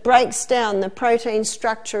that breaks down the protein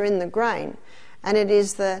structure in the grain, and it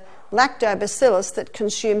is the Lactobacillus that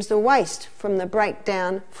consumes the waste from the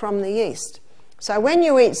breakdown from the yeast. So when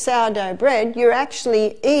you eat sourdough bread, you're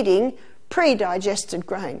actually eating pre-digested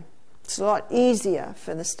grain. It's a lot easier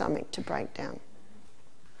for the stomach to break down.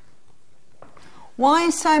 Why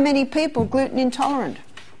are so many people gluten intolerant?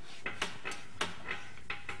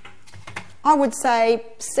 I would say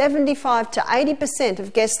 75 to 80%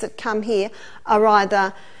 of guests that come here are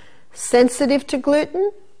either sensitive to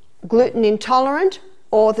gluten, gluten intolerant,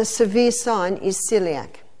 or the severe sign is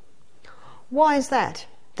celiac. Why is that?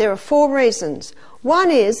 There are 4 reasons. One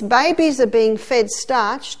is babies are being fed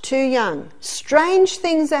starch too young. Strange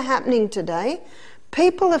things are happening today.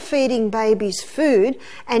 People are feeding babies food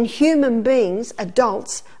and human beings,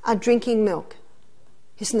 adults, are drinking milk.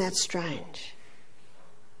 Isn't that strange?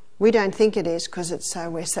 We don't think it is because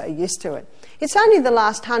we're so used to it. It's only the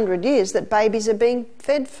last 100 years that babies are being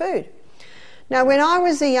fed food. Now, when I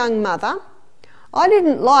was a young mother, I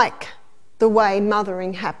didn't like the way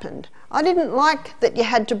mothering happened. I didn't like that you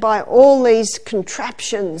had to buy all these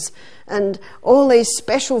contraptions and all these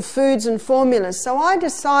special foods and formulas. So I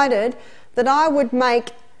decided that I would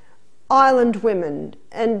make island women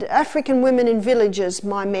and African women in villages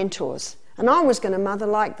my mentors. And I was going to mother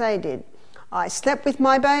like they did. I slept with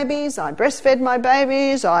my babies, I breastfed my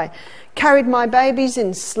babies, I carried my babies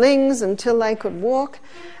in slings until they could walk,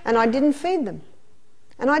 and I didn't feed them.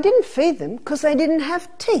 And I didn't feed them because they didn't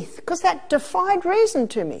have teeth, because that defied reason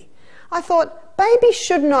to me. I thought babies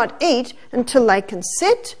should not eat until they can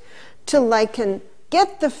sit, till they can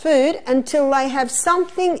get the food, until they have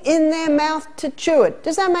something in their mouth to chew it.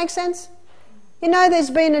 Does that make sense? You know, there's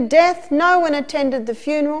been a death, no one attended the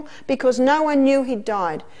funeral because no one knew he'd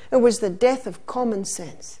died. It was the death of common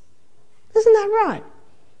sense. Isn't that right?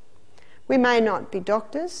 We may not be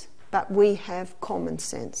doctors, but we have common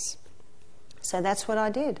sense. So that's what I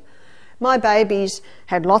did. My babies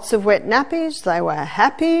had lots of wet nappies, they were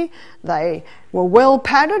happy, they were well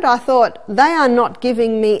padded. I thought, they are not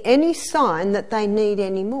giving me any sign that they need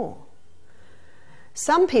any more.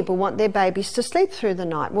 Some people want their babies to sleep through the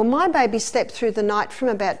night. Well, my baby slept through the night from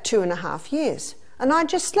about 2.5 years. And I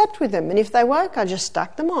just slept with them. And if they woke, I just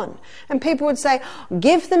stuck them on. And people would say,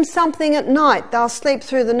 give them something at night. They'll sleep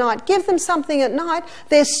through the night. Give them something at night.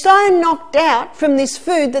 They're so knocked out from this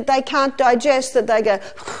food that they can't digest that they go...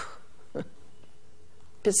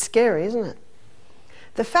 Bit scary, isn't it?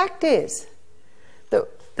 The fact is that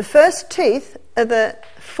the first teeth are the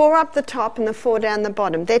 4 up the top and the 4 down the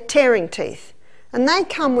bottom. They're tearing teeth. And they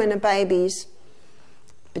come when a baby's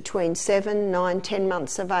between 7, 9, 10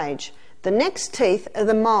 months of age. The next teeth are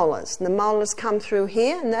the molars. The molars come through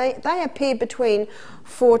here and they appear between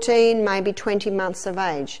 14, maybe 20 months of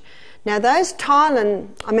age. Now those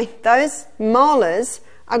molars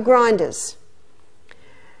are grinders.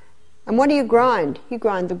 And what do you grind? You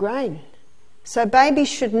grind the grain. So babies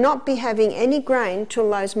should not be having any grain till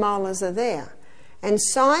those molars are there. And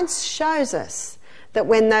science shows us that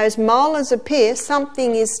when those molars appear,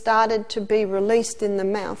 something is started to be released in the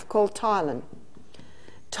mouth called Alkaline.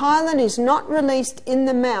 Alkaline is not released in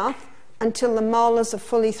the mouth until the molars are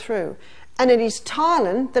fully through. And it is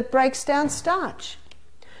Alkaline that breaks down starch.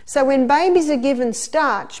 So when babies are given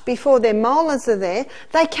starch before their molars are there,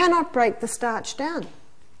 they cannot break the starch down.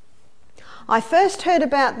 I first heard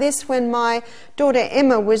about this when my daughter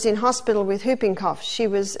Emma was in hospital with whooping cough. She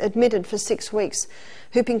was admitted for 6 weeks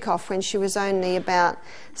whooping cough when she was only about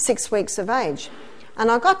 6 weeks of age.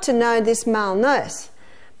 And I got to know this male nurse.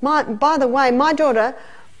 By the way, my daughter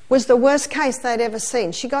was the worst case they'd ever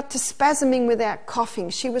seen. She got to spasming without coughing.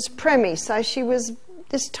 She was preemie, so she was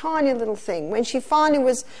this tiny little thing. When she finally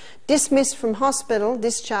was dismissed from hospital,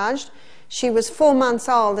 discharged, she was 4 months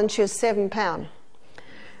old and she was 7 pounds.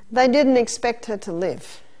 They didn't expect her to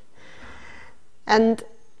live. And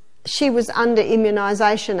she was under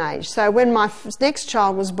immunisation age. So when my next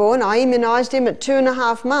child was born, I immunised him at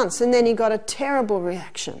 2.5 months, and then he got a terrible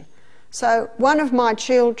reaction. So one of my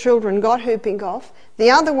children got whooping cough,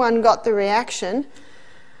 the other one got the reaction.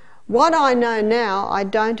 What I know now, I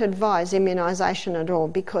don't advise immunisation at all,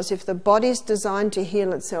 because if the body's designed to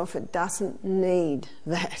heal itself, it doesn't need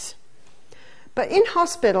that. But in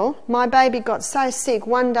hospital, my baby got so sick,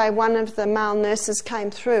 one day one of the male nurses came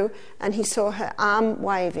through and he saw her arm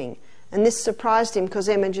waving. And this surprised him because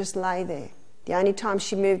Emma just lay there. The only time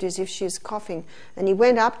she moved is if she was coughing. And he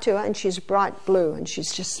went up to her and she's bright blue and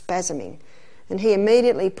she's just spasming. And he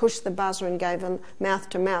immediately pushed the buzzer and gave her mouth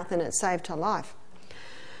to mouth, and it saved her life.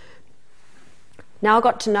 Now, I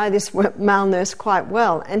got to know this male nurse quite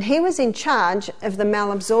well, and he was in charge of the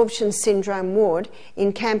malabsorption syndrome ward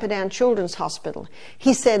in Camperdown Children's Hospital.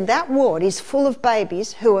 He said that ward is full of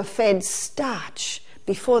babies who are fed starch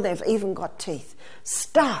before they've even got teeth.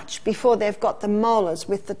 Starch before they've got the molars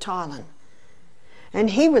with the Alkaline.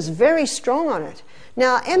 And he was very strong on it.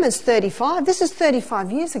 Now, Emma's 35. This is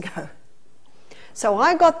 35 years ago. So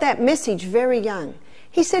I got that message very young.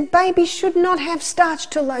 He said babies should not have starch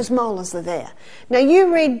till those molars are there. Now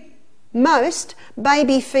you read most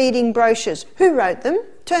baby feeding brochures. Who wrote them?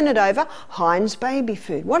 Turn it over. Heinz Baby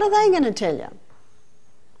Food. What are they going to tell you?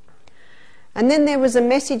 And then there was a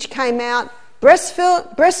message came out, breast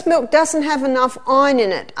milk doesn't have enough iron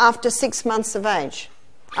in it after 6 months of age.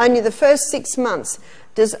 Only the first 6 months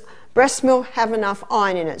does breast milk have enough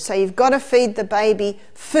iron in it. So you've got to feed the baby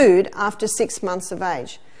food after 6 months of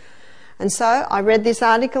age. And so I read this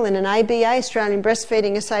article in an ABA, Australian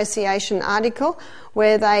Breastfeeding Association article,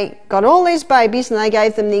 where they got all these babies and they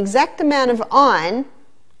gave them the exact amount of iron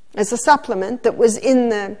as a supplement that was in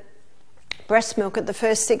the breast milk at the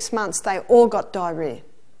first 6 months. They all got diarrhoea.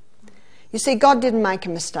 You see, God didn't make a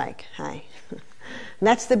mistake, hey? And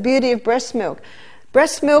that's the beauty of breast milk.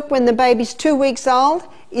 Breast milk when the baby's 2 weeks old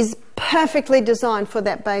is perfectly designed for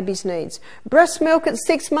that baby's needs. Breast milk at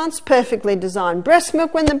 6 months, perfectly designed. Breast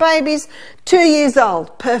milk when the baby's 2 years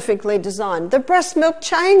old, perfectly designed. The breast milk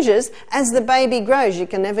changes as the baby grows. You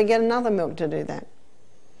can never get another milk to do that.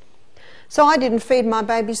 So I didn't feed my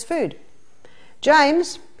baby's food.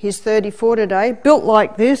 James, he's 34 today, built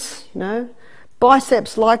like this, you know,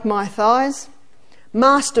 biceps like my thighs,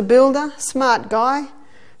 master builder, smart guy,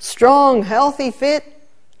 strong, healthy, fit.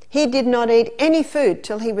 He did not eat any food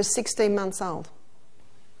till he was 16 months old.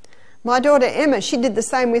 My daughter Emma, she did the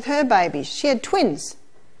same with her babies. She had twins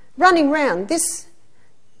running round, this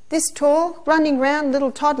tall, running round,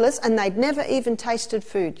 little toddlers, and they'd never even tasted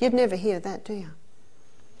food. You'd never hear that, do you?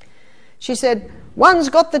 She said, one's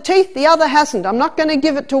got the teeth, the other hasn't. I'm not going to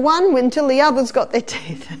give it to one until the other's got their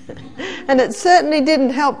teeth. And it certainly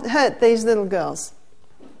didn't hurt these little girls.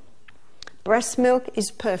 Breast milk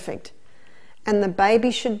is perfect. And the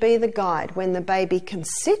baby should be the guide. When the baby can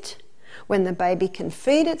sit, when the baby can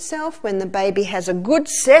feed itself, when the baby has a good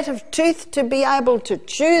set of teeth to be able to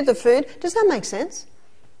chew the food. Does that make sense?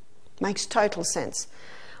 Makes total sense.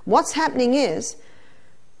 What's happening is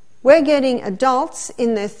we're getting adults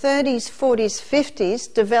in their 30s, 40s,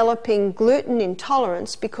 50s developing gluten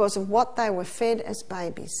intolerance because of what they were fed as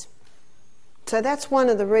babies. So that's one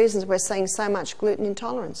of the reasons we're seeing so much gluten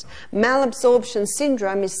intolerance. Malabsorption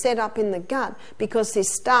syndrome is set up in the gut because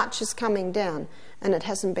this starch is coming down and it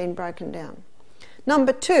hasn't been broken down.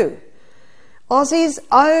 Number 2, Aussies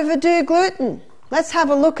overdo gluten. Let's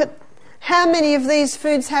have a look at how many of these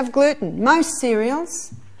foods have gluten. Most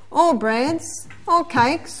cereals, all breads, all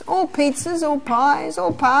cakes, all pizzas, all pies,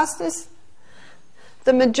 all pastas.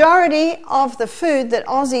 The majority of the food that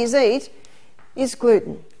Aussies eat is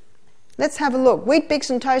gluten. Let's have a look. Wheat bix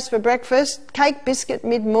and toast for breakfast, cake biscuit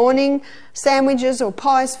mid-morning, sandwiches or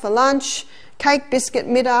pies for lunch, cake biscuit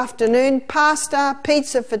mid-afternoon, pasta,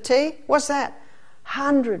 pizza for tea. What's that?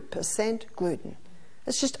 100% gluten.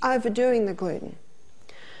 It's just overdoing the gluten.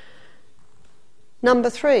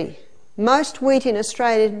 Number 3, most wheat in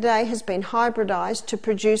Australia today has been hybridised to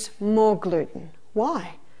produce more gluten.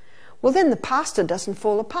 Why? Well, then the pasta doesn't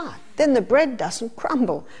fall apart. Then the bread doesn't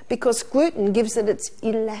crumble because gluten gives it its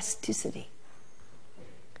elasticity.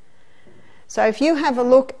 So if you have a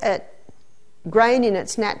look at grain in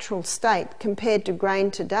its natural state compared to grain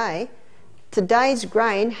today, today's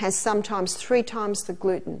grain has sometimes 3 times the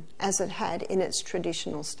gluten as it had in its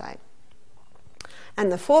traditional state.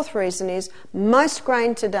 And the 4th reason is most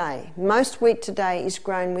grain today, most wheat today is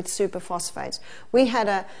grown with superphosphates. We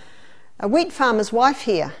had a wheat farmer's wife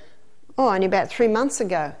here, only about 3 months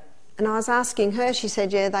ago. And I was asking her, she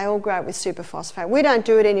said, yeah, they all grow it with superphosphate. We don't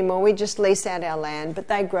do it anymore, we just lease out our land, but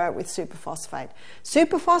they grow it with superphosphate.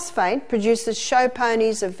 Superphosphate produces show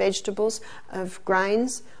ponies of vegetables, of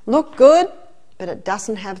grains, look good, but it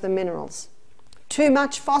doesn't have the minerals. Too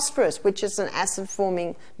much phosphorus, which is an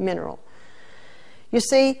acid-forming mineral. You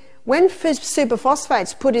see, when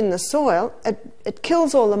superphosphate's put in the soil, it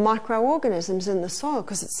kills all the microorganisms in the soil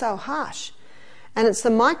because it's so harsh. And it's the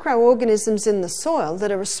microorganisms in the soil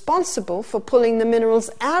that are responsible for pulling the minerals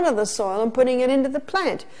out of the soil and putting it into the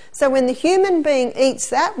plant. So when the human being eats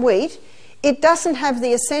that wheat, it doesn't have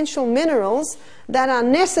the essential minerals that are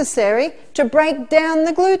necessary to break down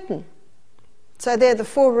the gluten. So they're the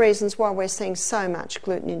 4 reasons why we're seeing so much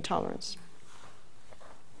gluten intolerance.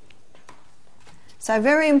 So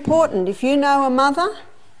very important, if you know a mother,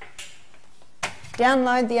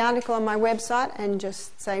 download the article on my website and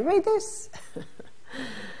just say, read this.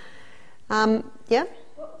 Yeah?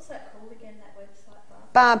 What was that called again, that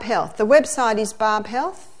website, Barb Health. The website is Barb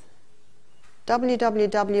Health,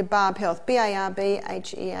 www.barbhealth,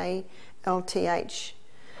 BARBHEALTH,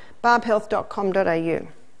 barbhealth.com.au.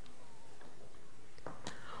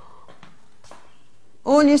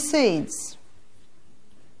 All your seeds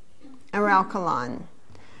are alkaline.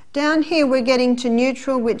 Down here we're getting to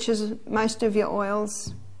neutral, which is most of your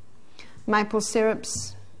oils, maple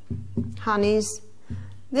syrups, honeys.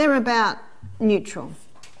 They're about neutral.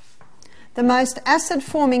 The most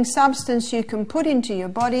acid-forming substance you can put into your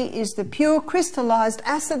body is the pure crystallized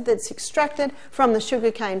acid that's extracted from the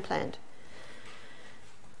sugarcane plant.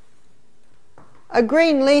 A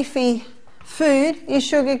green leafy food is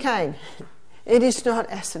sugarcane. It is not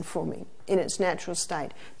acid-forming in its natural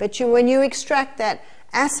state. But when you extract that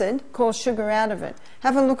acid cause sugar out of it.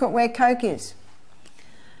 Have a look at where Coke is.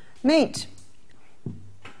 Meat.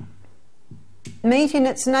 Meat in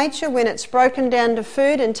its nature, when it's broken down to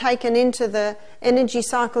food and taken into the energy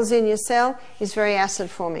cycles in your cell, is very acid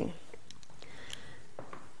forming.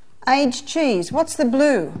 Aged cheese. What's the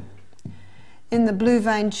blue in the blue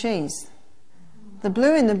vein cheese? The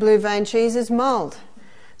blue in the blue vein cheese is mould.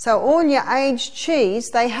 So all your aged cheese,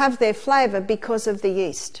 they have their flavour because of the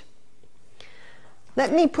yeast.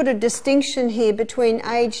 Let me put a distinction here between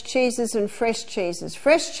aged cheeses and fresh cheeses.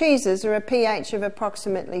 Fresh cheeses are a pH of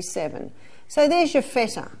approximately 7. So there's your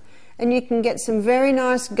feta. And you can get some very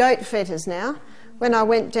nice goat fetas now. When I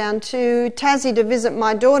went down to Tassie to visit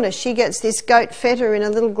my daughter, she gets this goat feta in a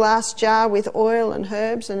little glass jar with oil and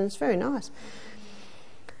herbs, and it's very nice.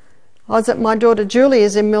 I was at my daughter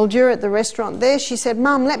Julia's in Mildura at the restaurant there. She said,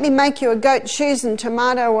 "Mum, let me make you a goat cheese and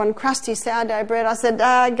tomato on crusty sourdough bread." I said,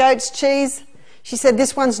 "Goat's cheese." She said,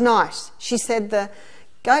 "This one's nice." She said, "The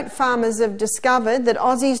goat farmers have discovered that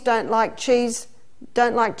Aussies don't like cheese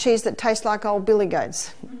that tastes like old billy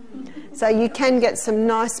goats." So you can get some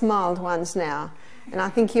nice mild ones now. And I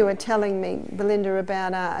think you were telling me, Belinda,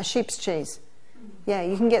 about a sheep's cheese. Yeah,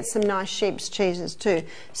 you can get some nice sheep's cheeses too.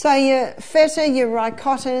 So your feta, your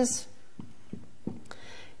ricottas,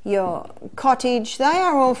 your cottage, they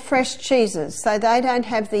are all fresh cheeses, so they don't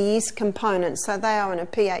have the yeast components, so they are on a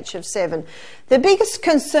pH of 7. The biggest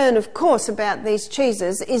concern, of course, about these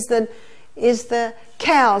cheeses is the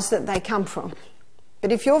cows that they come from.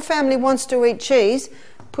 But if your family wants to eat cheese,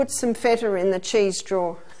 put some feta in the cheese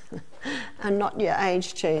drawer and not your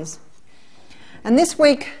aged cheese. And this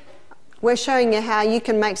week we're showing you how you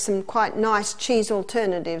can make some quite nice cheese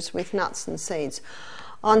alternatives with nuts and seeds.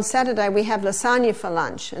 On Saturday we have lasagna for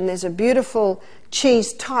lunch, and there's a beautiful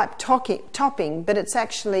cheese type topping, but it's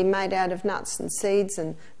actually made out of nuts and seeds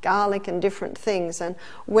and garlic and different things, and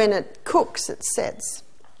when it cooks it sets.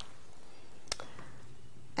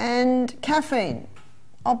 And caffeine.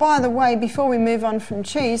 Oh, by the way, before we move on from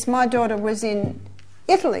cheese, my daughter was in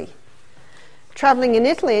Italy, travelling in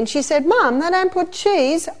Italy, and she said, "Mum, they don't put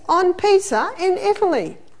cheese on pizza in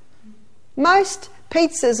Italy. Most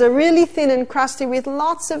pizzas are really thin and crusty with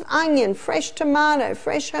lots of onion, fresh tomato,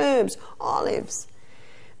 fresh herbs, olives.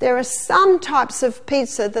 There are some types of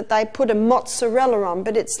pizza that they put a mozzarella on,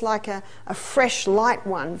 but it's like a fresh, light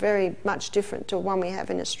one, very much different to one we have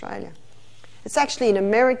in Australia. It's actually an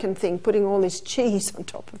American thing, putting all this cheese on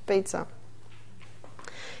top of pizza."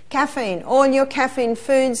 Caffeine. All your caffeine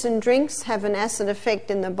foods and drinks have an acid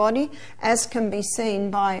effect in the body, as can be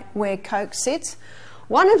seen by where Coke sits.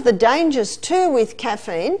 One of the dangers too with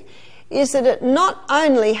caffeine is that it not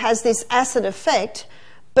only has this acid effect,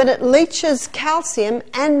 but it leaches calcium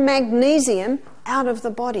and magnesium out of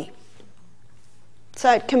the body.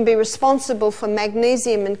 So it can be responsible for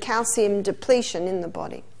magnesium and calcium depletion in the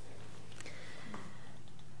body.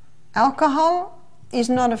 Alcohol is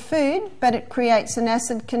not a food, but it creates an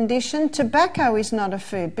acid condition. Tobacco is not a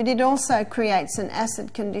food, but it also creates an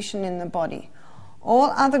acid condition in the body.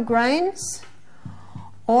 All other grains,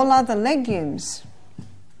 all other legumes,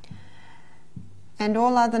 and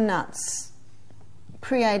all other nuts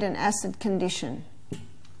create an acid condition.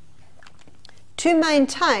 To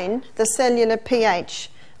maintain the cellular pH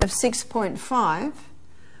of 6.5,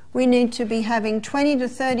 we need to be having 20 to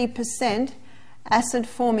 30%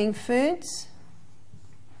 acid-forming foods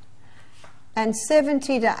and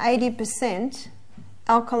 70 to 80%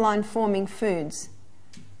 alkaline-forming foods.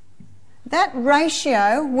 That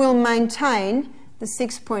ratio will maintain the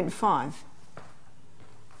 6.5.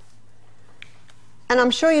 And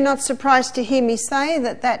I'm sure you're not surprised to hear me say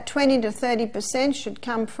that 20 to 30% should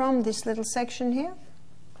come from this little section here.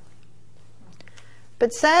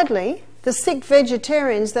 But sadly, the sick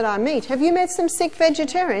vegetarians that I meet, have you met some sick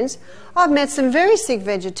vegetarians? I've met some very sick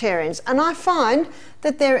vegetarians, and I find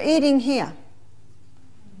that they're eating here.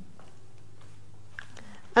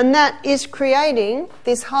 And that is creating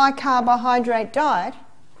this high carbohydrate diet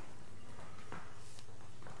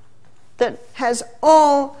that has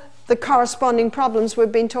all the corresponding problems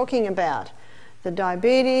we've been talking about. The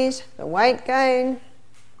diabetes, the weight gain,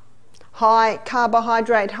 high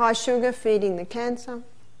carbohydrate, high sugar, feeding the cancer.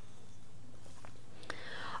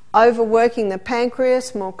 Overworking the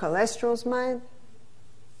pancreas, more cholesterol's made.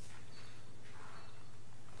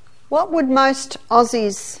 What would most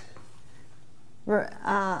Aussies'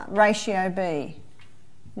 ratio be?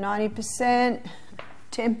 90%,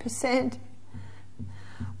 10%?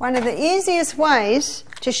 One of the easiest ways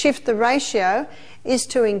to shift the ratio is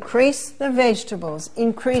to increase the vegetables.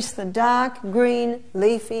 Increase the dark, green,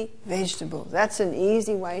 leafy vegetables. That's an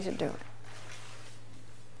easy way to do it.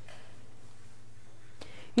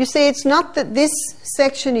 You see, it's not that this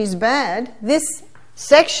section is bad. This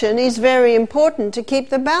section is very important to keep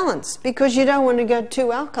the balance, because you don't want to go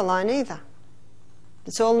too alkaline either.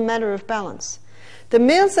 It's all a matter of balance. The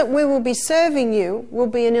meals that we will be serving you will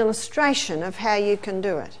be an illustration of how you can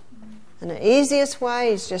do it. And the easiest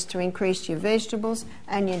way is just to increase your vegetables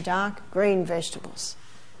and your dark green vegetables.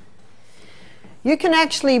 You can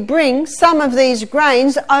actually bring some of these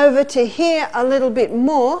grains over to here a little bit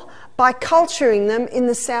more by culturing them in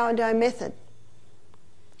the sourdough method.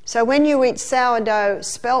 So when you eat sourdough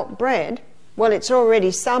spelt bread, well, it's already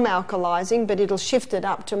some alkalizing, but it'll shift it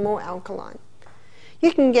up to more alkaline.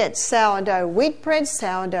 You can get sourdough wheat bread,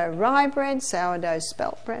 sourdough rye bread, sourdough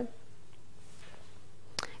spelt bread.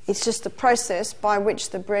 It's just the process by which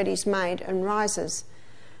the bread is made and rises.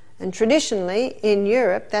 And traditionally, in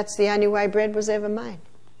Europe, that's the only way bread was ever made.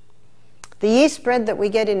 The yeast bread that we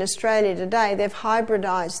get in Australia today, they've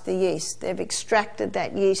hybridised the yeast. They've extracted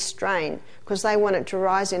that yeast strain because they want it to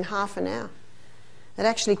rise in half an hour. It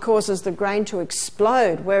actually causes the grain to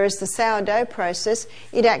explode, whereas the sourdough process,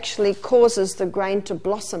 it actually causes the grain to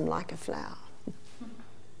blossom like a flower.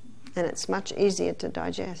 And it's much easier to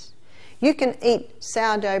digest. You can eat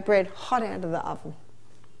sourdough bread hot out of the oven,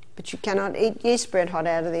 but you cannot eat yeast bread hot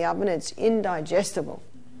out of the oven. It's indigestible.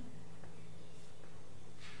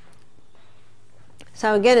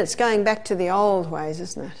 So again, it's going back to the old ways,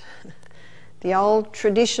 isn't it? The old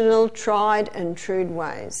traditional, tried and true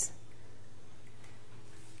ways.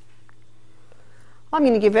 I'm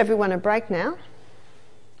going to give everyone a break now.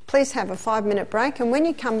 Please have a 5-minute break, and when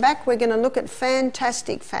you come back, we're going to look at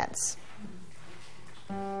fantastic fats.